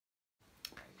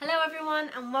Hello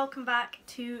everyone and welcome back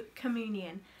to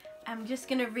Communion. I'm just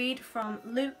going to read from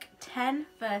Luke 10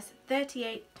 verse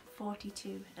 38 to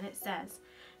 42, and it says,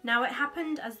 "Now it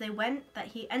happened as they went that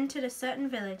he entered a certain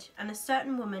village, and a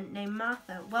certain woman named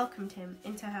Martha welcomed him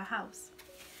into her house.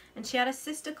 And she had a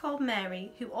sister called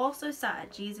Mary, who also sat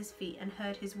at Jesus' feet and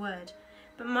heard his word.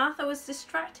 But Martha was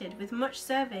distracted with much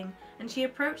serving, and she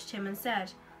approached him and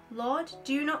said, 'Lord,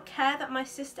 do you not care that my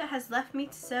sister has left me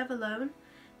to serve alone?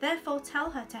 Therefore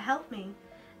tell her to help me.'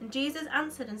 And Jesus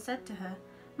answered and said to her,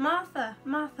 'Martha,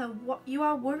 Martha, you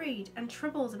are worried and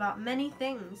troubled about many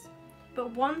things.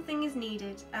 But one thing is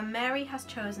needed, and Mary has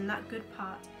chosen that good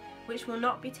part, which will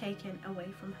not be taken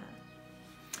away from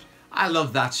her.'" I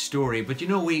love that story, but you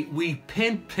know, we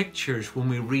paint pictures when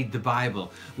we read the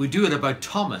Bible. We do it about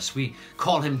Thomas. We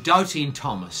call him Doubting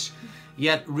Thomas.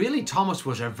 Yet really Thomas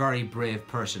was a very brave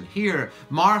person. Here,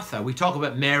 Martha, we talk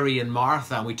about Mary and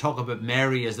Martha, and we talk about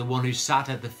Mary as the one who sat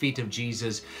at the feet of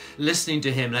Jesus, listening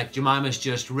to him like Jemima's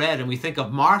just read. And we think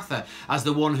of Martha as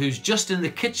the one who's just in the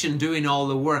kitchen doing all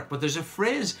the work. But there's a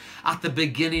phrase at the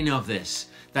beginning of this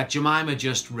that Jemima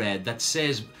just read that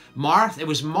says, it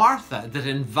was Martha that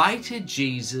invited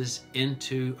Jesus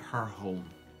into her home.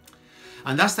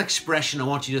 And that's the expression I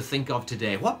want you to think of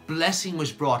today. What blessing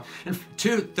was brought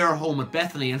to their home at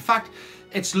Bethany? In fact,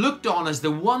 it's looked on as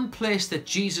the one place that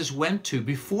Jesus went to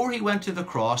before he went to the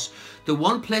cross, the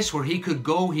one place where he could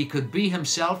go, he could be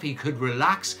himself, he could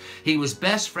relax. He was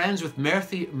best friends with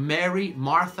Mary,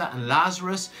 Martha, and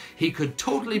Lazarus. He could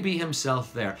totally be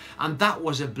himself there. And that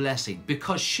was a blessing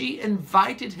because she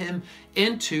invited him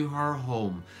into her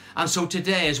home. And so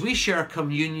today, as we share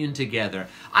communion together,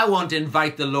 I want to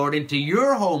invite the Lord into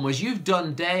your home as you've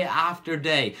done day after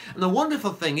day. And the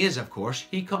wonderful thing is, of course,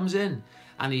 he comes in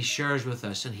and he shares with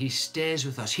us and he stays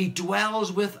with us. He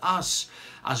dwells with us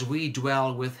as we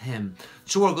dwell with him.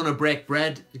 So we're going to break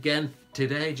bread again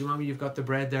today. Do you remember you've got the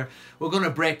bread there? We're going to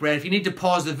break bread. If you need to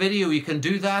pause the video, you can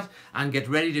do that and get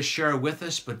ready to share with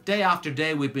us. But day after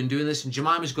day, we've been doing this, and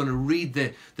Jemima's going to read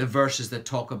the verses that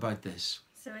talk about this.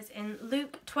 So it's in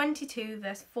Luke 22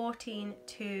 verse 14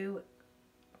 to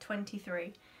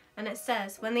 23. And it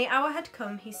says, "When the hour had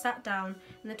come, he sat down,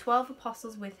 and the 12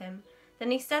 apostles with him.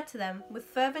 Then he said to them, 'With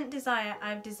fervent desire I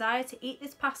have desired to eat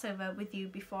this Passover with you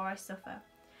before I suffer.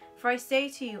 For I say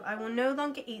to you, I will no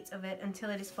longer eat of it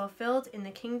until it is fulfilled in the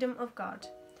kingdom of God.'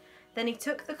 Then he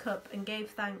took the cup and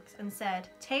gave thanks and said,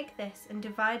 'Take this and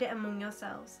divide it among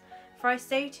yourselves. For I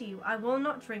say to you, I will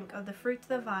not drink of the fruit of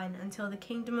the vine until the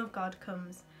kingdom of God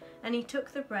comes.' And he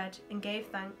took the bread and gave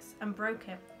thanks and broke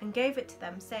it and gave it to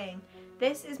them, saying,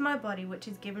 'This is my body which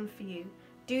is given for you.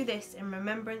 Do this in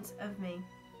remembrance of me.'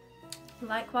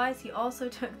 Likewise he also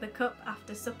took the cup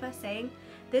after supper, saying,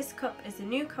 'This cup is the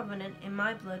new covenant in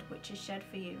my blood which is shed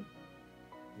for you.'"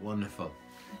 Wonderful.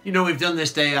 You know, we've done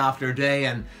this day after day,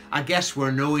 and I guess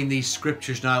we're knowing these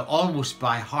scriptures now almost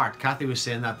by heart. Kathy was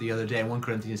saying that the other day in 1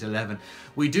 Corinthians 11.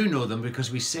 We do know them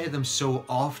because we say them so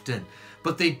often,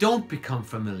 but they don't become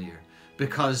familiar.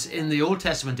 Because in the Old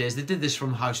Testament days, they did this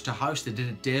from house to house. They did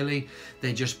it daily.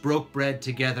 They just broke bread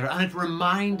together, and it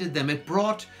reminded them. It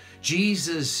brought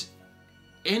Jesus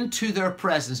into their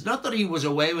presence. Not that he was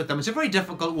away with them. It's a very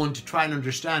difficult one to try and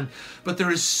understand, but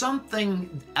there is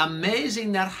something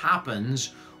amazing that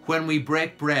happens when we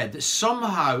break bread.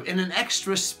 Somehow, in an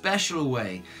extra special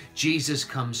way, Jesus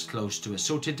comes close to us.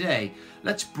 So today,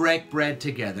 let's break bread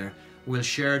together. We'll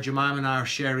share, Jemima and I are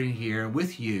sharing here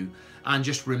with you, and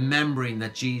just remembering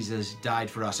that Jesus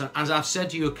died for us. And as I've said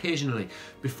to you occasionally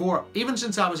before, even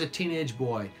since I was a teenage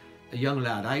boy, a young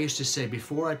lad, I used to say,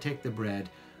 before I take the bread,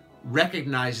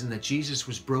 recognizing that Jesus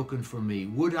was broken for me,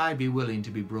 would I be willing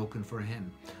to be broken for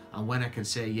him? And when I can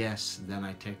say yes, then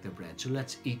I take the bread. So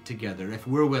let's eat together if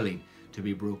we're willing to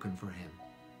be broken for him.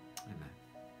 Amen.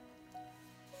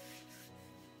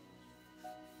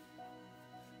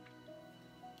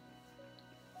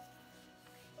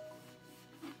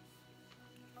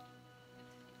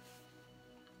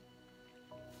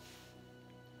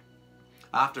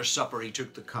 After supper, he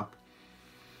took the cup.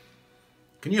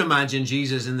 Can you imagine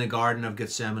Jesus in the Garden of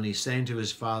Gethsemane saying to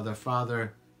his Father,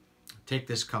 "Father, take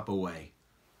this cup away"?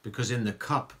 Because in the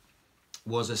cup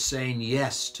was a saying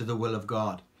yes to the will of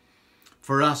God.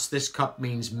 For us, this cup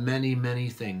means many, many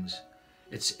things.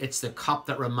 It's the cup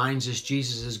that reminds us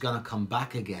Jesus is going to come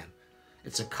back again.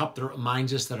 It's a cup that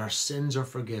reminds us that our sins are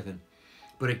forgiven.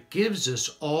 But it gives us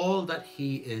all that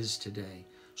he is today.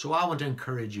 So I want to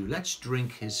encourage you, let's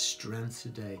drink his strength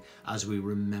today as we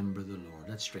remember the Lord.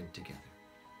 Let's drink together.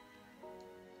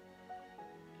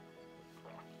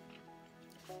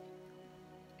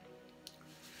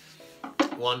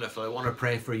 Wonderful. I want to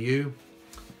pray for you.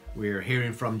 We're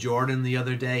hearing from Jordan the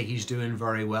other day. He's doing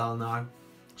very well now.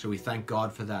 So we thank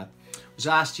God for that. I was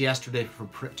asked yesterday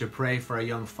to pray for a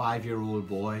young 5-year-old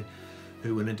boy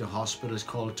who went into hospital. Is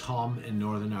called Tom in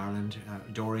Northern Ireland.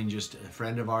 Doreen, just a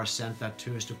friend of ours, sent that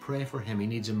to us to pray for him. He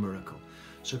needs a miracle.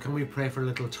 So can we pray for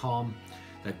little Tom,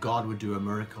 that God would do a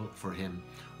miracle for him?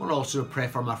 I want also to pray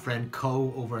for my friend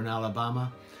Co over in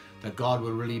Alabama, that God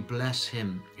will really bless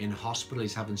him in hospital.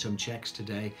 He's having some checks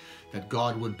today, that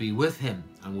God would be with him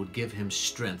and would give him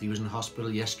strength. He was in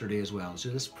hospital yesterday as well. So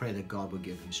let's pray that God would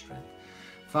give him strength.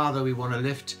 Father, we want to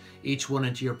lift each one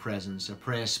into your presence. I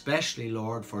pray especially,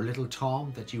 Lord, for little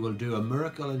Tom, that you will do a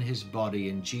miracle in his body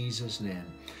in Jesus' name.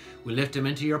 We lift him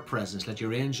into your presence. Let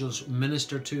your angels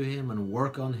minister to him and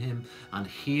work on him and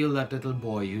heal that little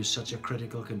boy who's such a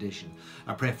critical condition.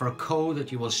 I pray for Co,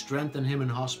 that you will strengthen him in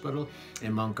hospital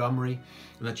in Montgomery,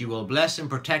 and that you will bless him,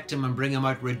 protect him, and bring him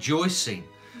out rejoicing.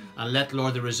 And let,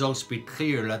 Lord, the results be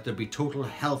clear. Let there be total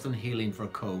health and healing for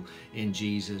Co in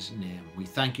Jesus' name. We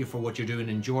thank you for what you're doing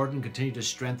in Jordan. Continue to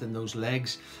strengthen those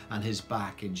legs and his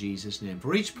back in Jesus' name.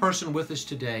 For each person with us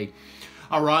today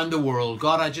around the world,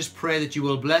 God, I just pray that you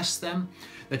will bless them,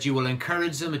 that you will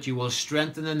encourage them, that you will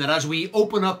strengthen them, that as we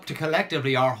open up to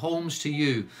collectively our homes to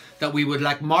you, that we would,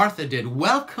 like Martha did,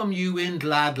 welcome you in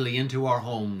gladly into our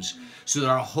homes, so that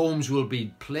our homes will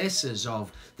be places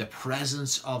of the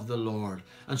presence of the Lord.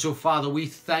 And so, Father, we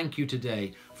thank you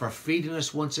today for feeding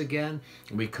us once again,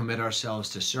 and we commit ourselves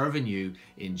to serving you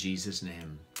in Jesus'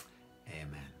 name.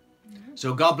 Amen.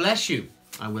 So God bless you,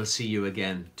 and we'll see you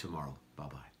again tomorrow.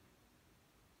 Bye-bye.